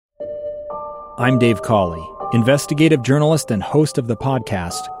I'm Dave Cawley, investigative journalist and host of the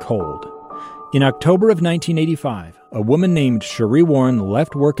podcast Cold. In October of 1985, a woman named Cherie Warren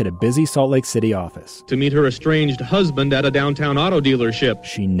left work at a busy Salt Lake City office to meet her estranged husband at a downtown auto dealership.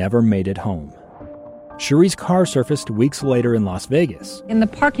 She never made it home. Cherie's car surfaced weeks later in Las Vegas. In the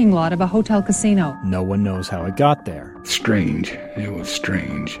parking lot of a hotel casino. No one knows how it got there. Strange. It was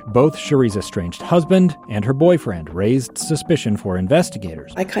strange. Both Cherie's estranged husband and her boyfriend raised suspicion for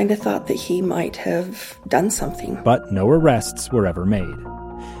investigators. I kind of thought that he might have done something. But no arrests were ever made.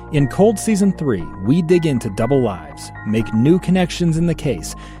 In Cold Season 3, we dig into double lives, make new connections in the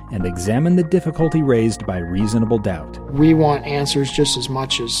case, and examine the difficulty raised by reasonable doubt. We want answers just as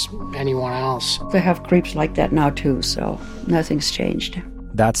much as anyone else. They have creeps like that now too, so nothing's changed.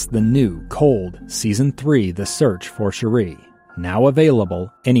 That's the new Cold Season 3, The Search for Cherie, now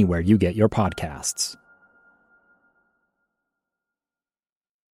available anywhere you get your podcasts.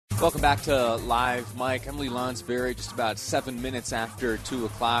 Welcome back to Live Mike. I'm Lee Lonsberry, just about 7 minutes after 2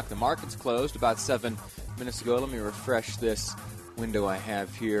 o'clock. The market's closed about 7 minutes ago. Let me refresh this window I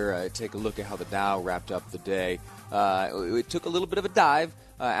have here. Take a look at how the Dow wrapped up the day. It took a little bit of a dive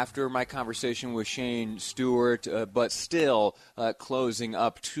after my conversation with Shane Stewart, but still closing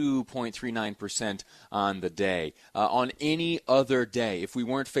up 2.39% on the day. On any other day, if we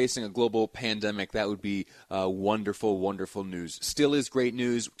weren't facing a global pandemic, that would be wonderful, wonderful news. Still is great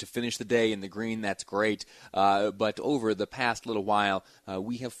news to finish the day in the green. That's great. But over the past little while,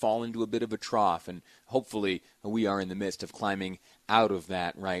 we have fallen into a bit of a trough, and hopefully we are in the midst of climbing out of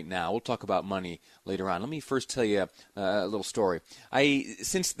that right now. We'll talk about money later on. Let me first tell you a little story.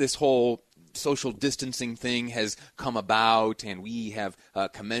 Since this whole social distancing thing has come about and we have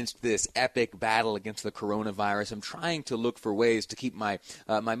commenced this epic battle against the coronavirus, I'm trying to look for ways to keep my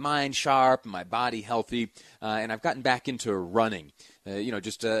mind sharp, my body healthy, and I've gotten back into running.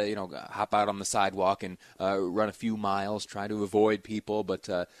 Hop out on the sidewalk and run a few miles, try to avoid people, but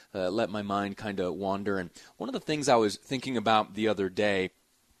let my mind kind of wander. And one of the things I was thinking about the other day,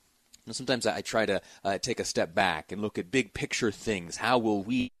 sometimes I try to take a step back and look at big picture things. How will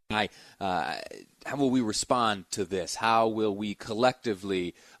we respond to this? How will we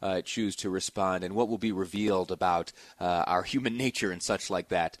collectively choose to respond? And what will be revealed about our human nature and such like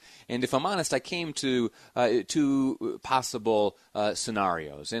that? And if I'm honest, I came to two possible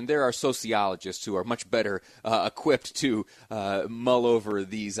scenarios. And there are sociologists who are much better equipped to mull over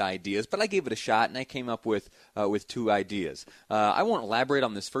these ideas. But I gave it a shot, and I came up with two ideas. I won't elaborate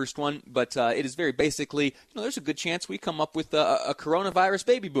on this first one, but it is very basically, there's a good chance we come up with a coronavirus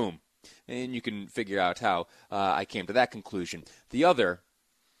baby boom. And you can figure out how I came to that conclusion. The other,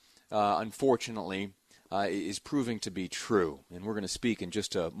 unfortunately, is proving to be true. And we're going to speak in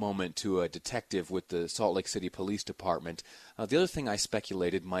just a moment to a detective with the Salt Lake City Police Department. The other thing I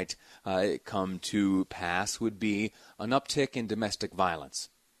speculated might come to pass would be an uptick in domestic violence.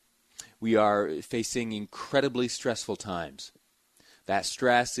 We are facing incredibly stressful times. That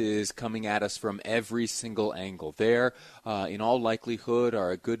stress is coming at us from every single angle. There, in all likelihood,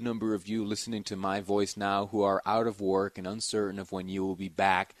 are a good number of you listening to my voice now who are out of work and uncertain of when you will be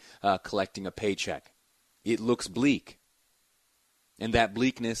back collecting a paycheck. It looks bleak. And that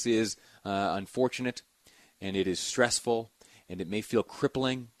bleakness is unfortunate, and it is stressful, and it may feel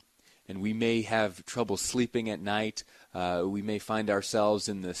crippling, and we may have trouble sleeping at night. We may find ourselves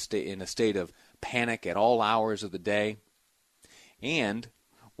in a state of panic at all hours of the day. And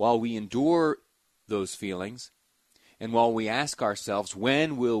while we endure those feelings, and while we ask ourselves,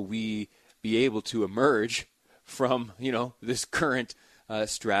 when will we be able to emerge from, this current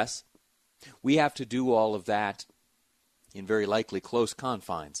stress, we have to do all of that in very likely close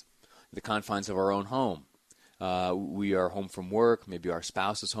confines, the confines of our own home. We are home from work, maybe our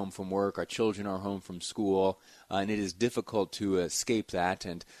spouse is home from work, our children are home from school, and it is difficult to escape that,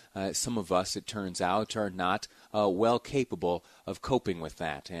 and some of us, it turns out, are not well capable of coping with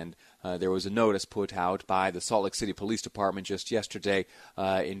that. And there was a notice put out by the Salt Lake City Police Department just yesterday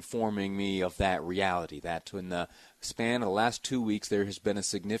informing me of that reality, that in the span of the last 2 weeks, there has been a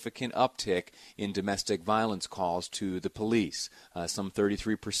significant uptick in domestic violence calls to the police, some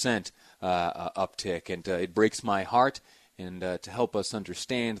 33% uptick, and it breaks my heart. And to help us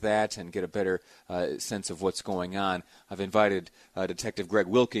understand that and get a better sense of what's going on, I've invited Detective Greg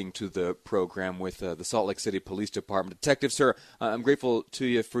Wilking to the program with the Salt Lake City Police Department. Detective, sir, I'm grateful to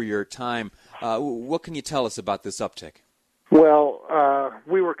you for your time. What can you tell us about this uptick? Well,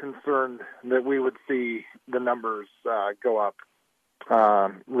 we were concerned that we would see the numbers go up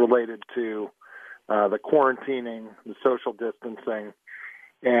related to the quarantining, the social distancing.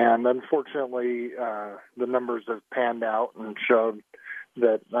 And unfortunately, the numbers have panned out and showed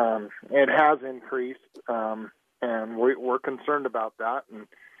that it has increased, and we're concerned about that. And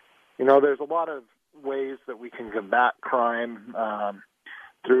there's a lot of ways that we can combat crime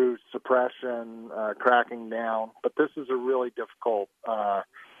through suppression, cracking down, but this is a really difficult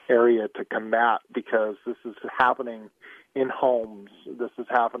area to combat because this is happening in homes. This is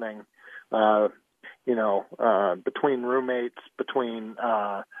happening, between roommates, between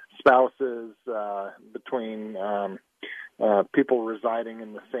spouses, between people residing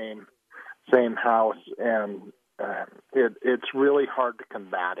in the same house, and it's really hard to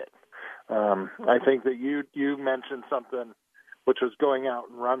combat it. I think that you mentioned something, which was going out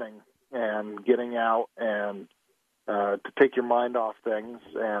and running and getting out and to take your mind off things.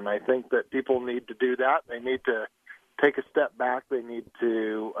 And I think that people need to do that. They need to take a step back. They need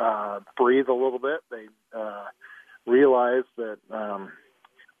to breathe a little bit. They realize that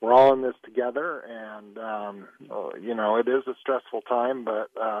we're all in this together, and it is a stressful time, but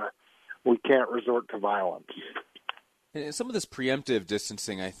we can't resort to violence. And some of this preemptive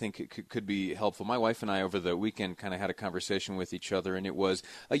distancing, I think, could be helpful. My wife and I, over the weekend, kind of had a conversation with each other, and it was,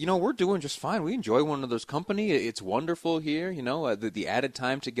 we're doing just fine. We enjoy one another's company. It's wonderful here. The added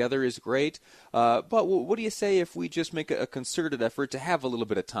time together is great. But what do you say if we just make a concerted effort to have a little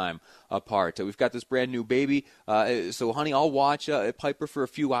bit of time apart? We've got this brand new baby, so honey, I'll watch Piper for a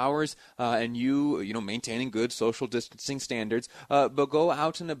few hours, and you maintaining good social distancing standards, but go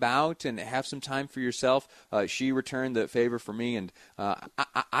out and about and have some time for yourself. She returned the favor for me, and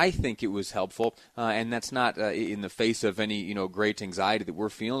I think it was helpful, and that's not in the face of any great anxiety that we're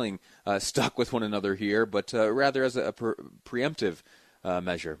feeling stuck with one another here, but rather as a preemptive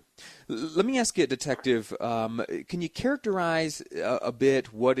measure. Let me ask you, Detective, can you characterize a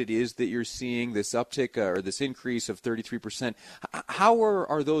bit what it is that you're seeing, this uptick or this increase of 33%? How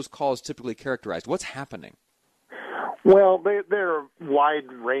are those calls typically characterized? What's happening? Well, they're a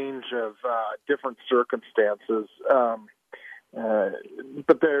wide range of different circumstances,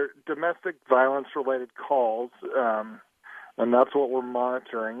 but they're domestic violence-related calls, and that's what we're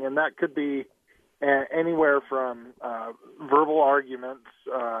monitoring. And that could be anywhere from verbal arguments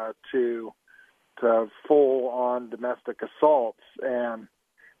to full-on domestic assaults. And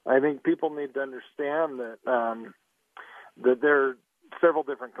I think people need to understand that that there are several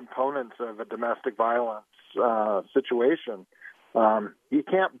different components of a domestic violence situation. You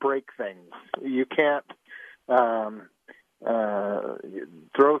can't break things. You can't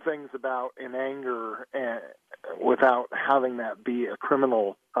throw things about in anger without having that be a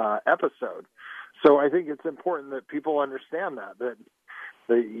criminal episode. So I think it's important that people understand that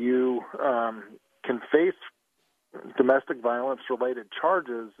you can face domestic violence-related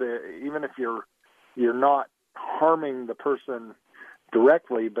charges, even if you're not harming the person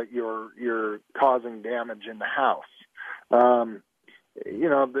directly, but you're causing damage in the house. I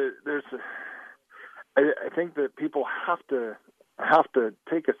think that people have to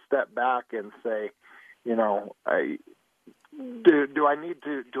take a step back and say, do I need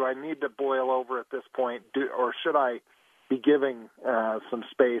to boil over at this point, or should I be giving some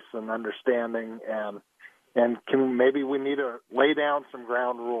space and understanding, and maybe we need to lay down some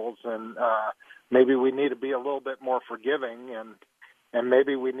ground rules, and maybe we need to be a little bit more forgiving, and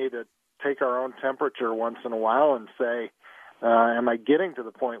maybe we need to take our own temperature once in a while and say, am I getting to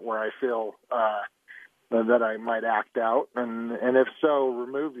the point where I feel that I might act out? And if so,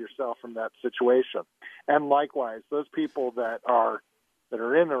 remove yourself from that situation. And likewise, those people that are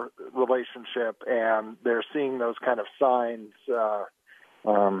in a relationship and they're seeing those kind of signs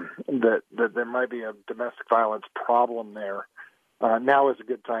that there might be a domestic violence problem there, now is a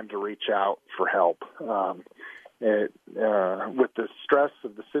good time to reach out for help. With the stress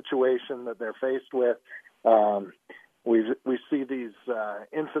of the situation that they're faced with, we see these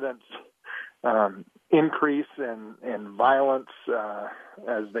incidents increase in violence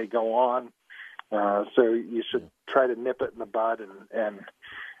as they go on. So you should try to nip it in the bud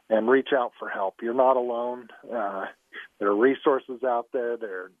and reach out for help. You're not alone. There are resources out there.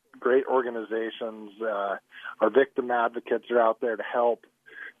 There are great organizations. Our victim advocates are out there to help.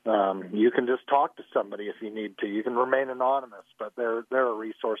 You can just talk to somebody if you need to. You can remain anonymous, but there are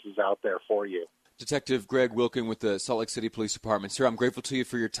resources out there for you. Detective Greg Wilking with the Salt Lake City Police Department. Sir, I'm grateful to you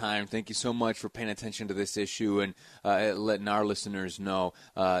for your time. Thank you so much for paying attention to this issue and letting our listeners know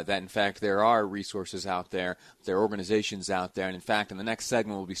that, in fact, there are resources out there, there are organizations out there. And, in fact, in the next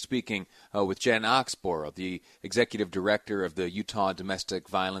segment, we'll be speaking with Jen Oxborough, the Executive Director of the Utah Domestic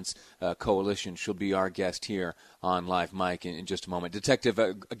Violence Coalition. She'll be our guest here on Live Mike in just a moment. Detective,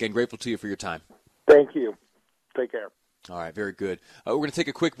 again, grateful to you for your time. Thank you. Take care. All right, very good. We're going to take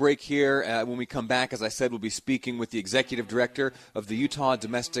a quick break here. When we come back, as I said, we'll be speaking with the executive director of the Utah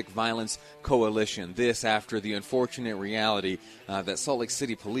Domestic Violence Coalition. This after the unfortunate reality that Salt Lake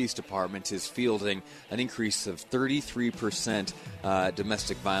City Police Department is fielding an increase of 33%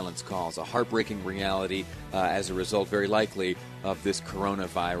 domestic violence calls, a heartbreaking reality as a result, very likely, of this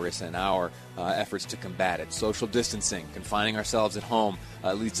coronavirus and our efforts to combat it. Social distancing, confining ourselves at home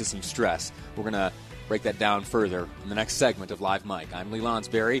leads to some stress. We're going to break that down further in the next segment of Live Mike. I'm Lee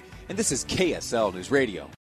Lonsberry, and this is KSL News Radio.